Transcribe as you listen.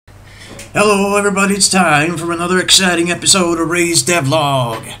Hello everybody, it's time for another exciting episode of RAZE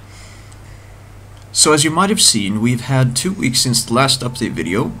devlog. So as you might have seen, we've had 2 weeks since the last update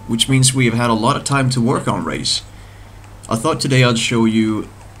video, which means we have had a lot of time to work on RAZE. I thought today I'd show you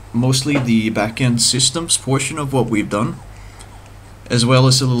mostly the backend systems portion of what we've done, as well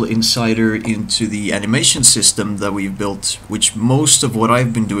as a little insider into the animation system that we've built, which most of what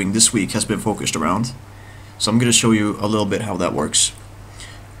I've been doing this week has been focused around. So I'm going to show you a little bit how that works.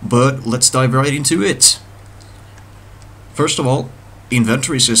 But let's dive right into it. First of all,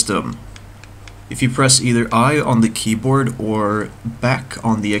 inventory system. If you press either I on the keyboard or back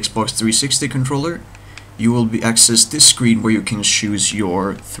on the Xbox 360 controller, you will be access this screen where you can choose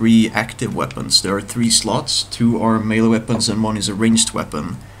your 3 active weapons. There are 3 slots, 2 are melee weapons and 1 is a ranged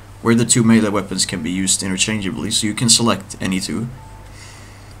weapon, where the 2 melee weapons can be used interchangeably, so you can select any 2.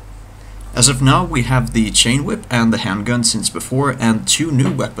 As of now, we have the chain whip and the handgun since before, and 2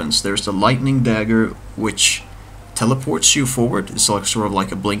 new weapons. There's the lightning dagger, which teleports you forward, it's like, sort of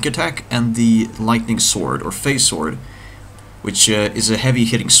like a blink attack, and the lightning sword, or phase sword, which is a heavy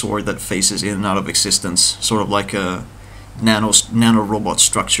hitting sword that phases in and out of existence, sort of like a nano robot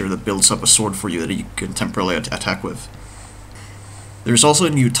structure that builds up a sword for you that you can temporarily attack with. There's also a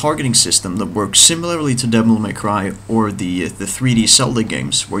new targeting system that works similarly to Devil May Cry or the 3D Zelda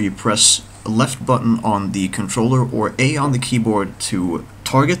games, where you press a left button on the controller or A on the keyboard to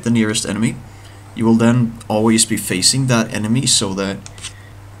target the nearest enemy. You will then always be facing that enemy so that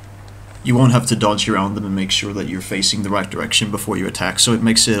you won't have to dodge around them and make sure that you're facing the right direction before you attack, so it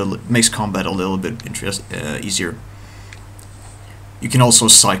makes combat a little bit easier. You can also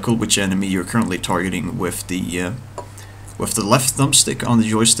cycle which enemy you're currently targeting with the left thumbstick on the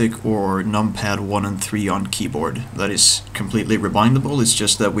joystick or numpad 1 and 3 on keyboard. That is completely rebindable, it's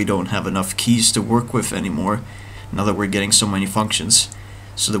just that we don't have enough keys to work with anymore now that we're getting so many functions,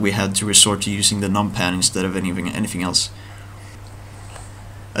 so that we had to resort to using the numpad instead of anything else.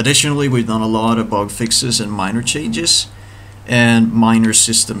 Additionally, we've done a lot of bug fixes and minor changes, and minor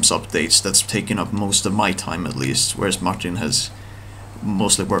systems updates that's taken up most of my time at least, whereas Martin has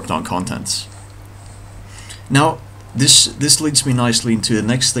mostly worked on contents. Now, this leads me nicely into the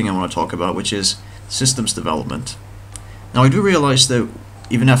next thing I want to talk about, which is systems development. Now I do realize that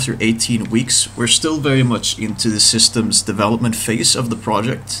even after 18 weeks, we're still very much into the systems development phase of the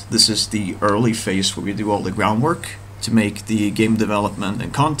project. This is the early phase where we do all the groundwork to make the game development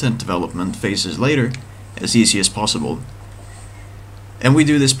and content development phases later as easy as possible. And we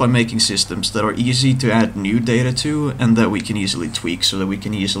do this by making systems that are easy to add new data to and that we can easily tweak, so that we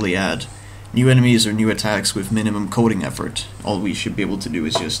can easily add new enemies or new attacks with minimum coding effort. All we should be able to do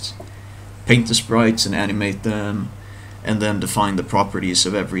is just paint the sprites and animate them, and then define the properties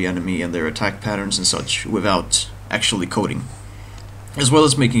of every enemy and their attack patterns and such without actually coding. As well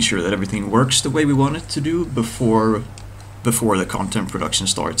as making sure that everything works the way we want it to do before the content production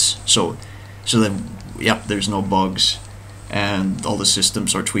starts. So that, yeah, there's no bugs and all the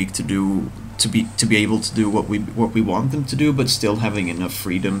systems are tweaked to be able to do what we want them to do, but still having enough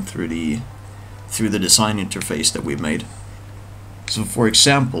freedom through the design interface that we've made. So for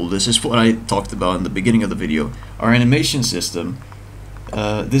example, this is what I talked about in the beginning of the video. Our animation system,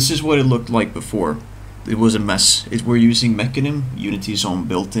 this is what it looked like before. It was a mess. We're using Mechanim, Unity's own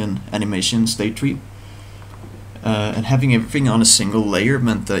built-in animation state tree. And having everything on a single layer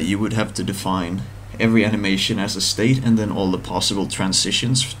meant that you would have to define every animation as a state and then all the possible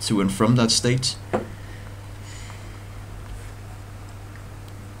transitions to and from that state.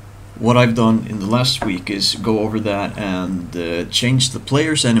 What I've done in the last week is go over that and change the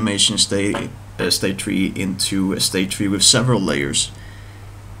player's animation state tree into a state tree with several layers.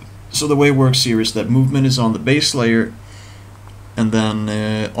 So the way it works here is that movement is on the base layer, and then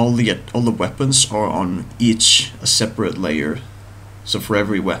all the weapons are on each a separate layer. So for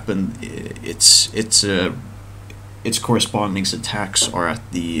every weapon, its corresponding attacks are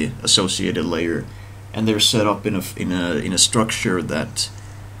at the associated layer, and they're set up in a structure that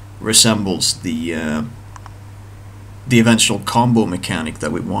resembles the eventual combo mechanic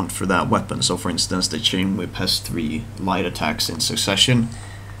that we want for that weapon. So for instance, the chain whip has 3 light attacks in succession,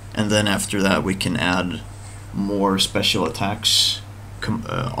 and then after that we can add more special attacks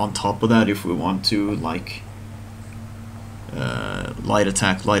on top of that if we want to, like light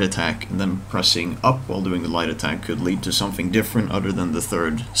attack, and then pressing up while doing the light attack could lead to something different other than the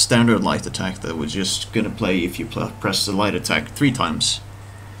 3rd standard light attack that was just gonna play if you press the light attack 3 times.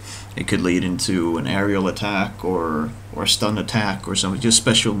 It could lead into an aerial attack or a stun attack or something, just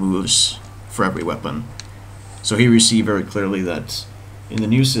special moves for every weapon. So here you see very clearly that in the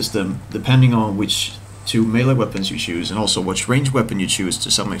new system, depending on which 2 melee weapons you choose and also which range weapon you choose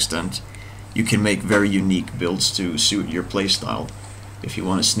to some extent, you can make very unique builds to suit your playstyle. If you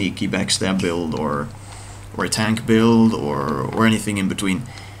want a sneaky backstab build, or a tank build, or anything in between.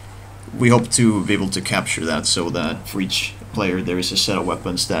 We hope to be able to capture that, so that for each player there is a set of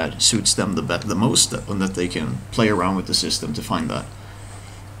weapons that suits them the most, and that they can play around with the system to find that.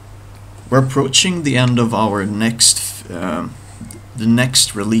 We're approaching the end of our the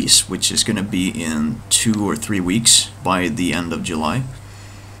next release, which is going to be in 2 or 3 weeks, by the end of July.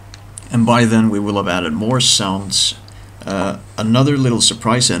 And by then we will have added more sounds, another little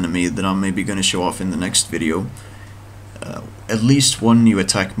surprise enemy that I'm maybe going to show off in the next video, at least one new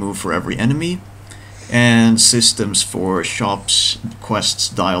attack move for every enemy, and systems for shops, quests,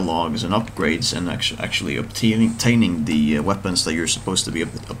 dialogues, and upgrades, and actually obtaining the weapons that you're supposed to be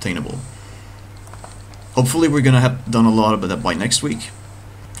obtainable. Hopefully we're gonna have done a lot of that by next week.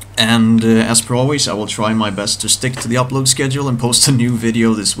 And as per always, I will try my best to stick to the upload schedule and post a new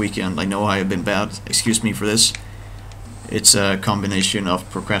video this weekend. I know I have been bad, excuse me for this. It's a combination of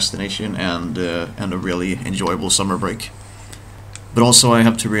procrastination and a really enjoyable summer break. But also I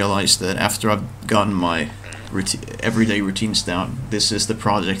have to realize that after I've gotten my everyday routines down, this is the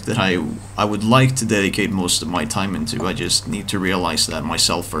project that I would like to dedicate most of my time into. I just need to realize that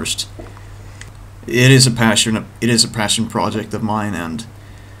myself first. It is a passion project of mine, and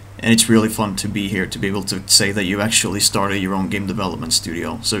it's really fun to be here, to be able to say that you actually started your own game development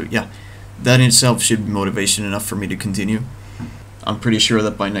studio. So yeah, that in itself should be motivation enough for me to continue. I'm pretty sure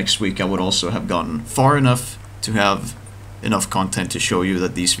that by next week I would also have gotten far enough to have enough content to show you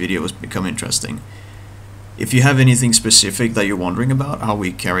that these videos become interesting. If you have anything specific that you're wondering about, how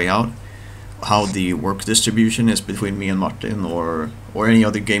we carry out, how the work distribution is between me and Martin, or any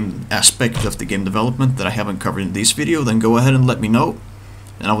other game aspect of the game development that I haven't covered in this video, then go ahead and let me know,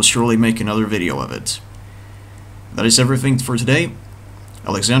 and I will surely make another video of it. That is everything for today.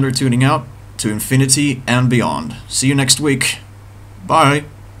 Alexander tuning out, to infinity and beyond. See you next week. Bye!